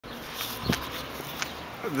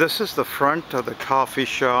This is the front of the coffee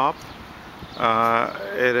shop.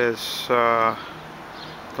 It is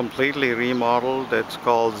completely remodeled. It's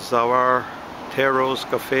called Zawar Teros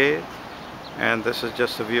Cafe, and this is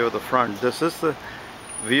just a view of the front. This is the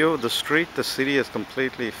view of the street. The city has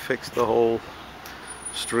completely fixed the whole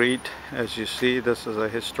street. As you see, this is a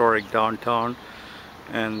historic downtown,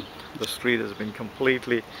 and the street has been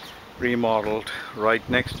completely remodeled. Right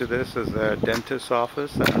next to this is a dentist's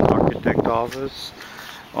office and an architect office.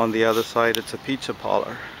 On the other side, it's a pizza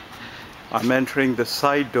parlor. I'm entering the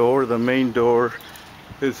side door. The main door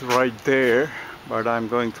is right there, but I'm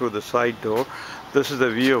going through the side door. This is the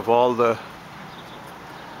view of all the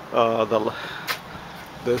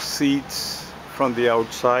seats from the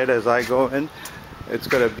outside as I go in. It's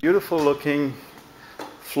got a beautiful looking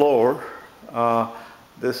floor.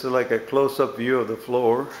 This is like a close-up view of the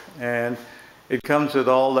floor, and it comes with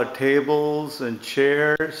all the tables and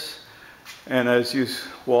chairs. And as you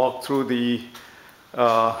walk through the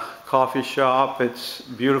coffee shop, it's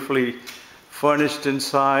beautifully furnished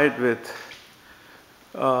inside with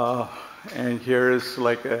and here is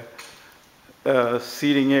like a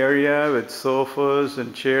seating area with sofas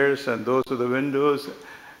and chairs, and those are the windows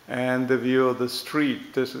and the view of the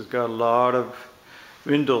street. This has got a lot of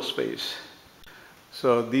window space.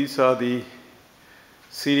 So these are the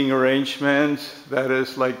seating arrangements. That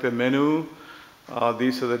is like the menu.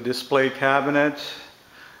 These are the display cabinets.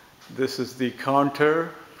 This is the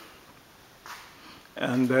counter,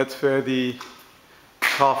 and that's where the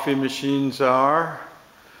coffee machines are,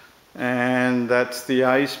 and that's the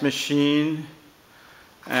ice machine,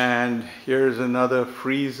 and here's another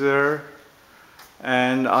freezer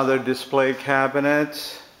and other display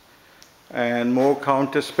cabinets and more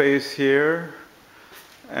counter space here.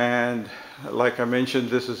 And like I mentioned,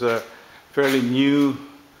 this is a fairly new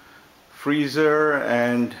freezer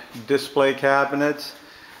and display cabinets.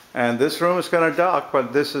 And this room is kind of dark,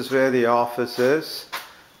 but this is where the office is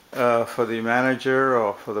for the manager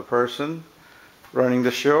or for the person running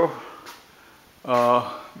the show.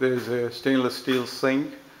 There's a stainless steel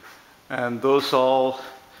sink, and these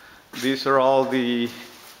are all the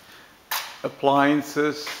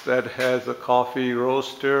appliances that has a coffee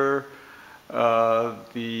roaster,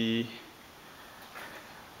 the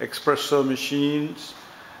espresso machines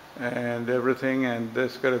and everything. And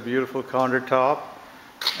this got a beautiful countertop,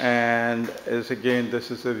 and this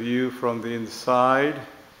is a view from the inside.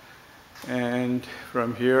 And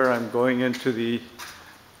from here I'm going into the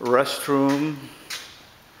restroom,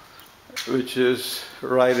 which is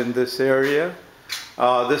right in this area.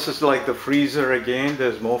 This is like the freezer again.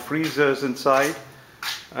 There's more freezers inside,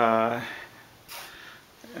 and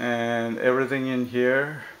everything in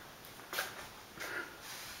here.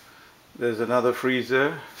 There's another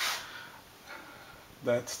freezer.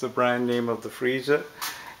 That's the brand name of the freezer.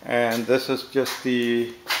 And this is just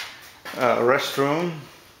the restroom.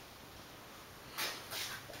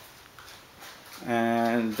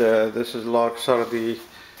 And this is sort of the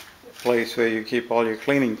place where you keep all your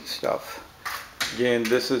cleaning stuff. Again,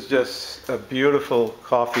 this is just a beautiful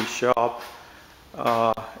coffee shop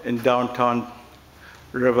in downtown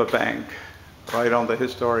Riverbank, right on the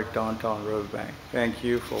historic downtown Riverbank. Thank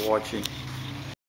you for watching.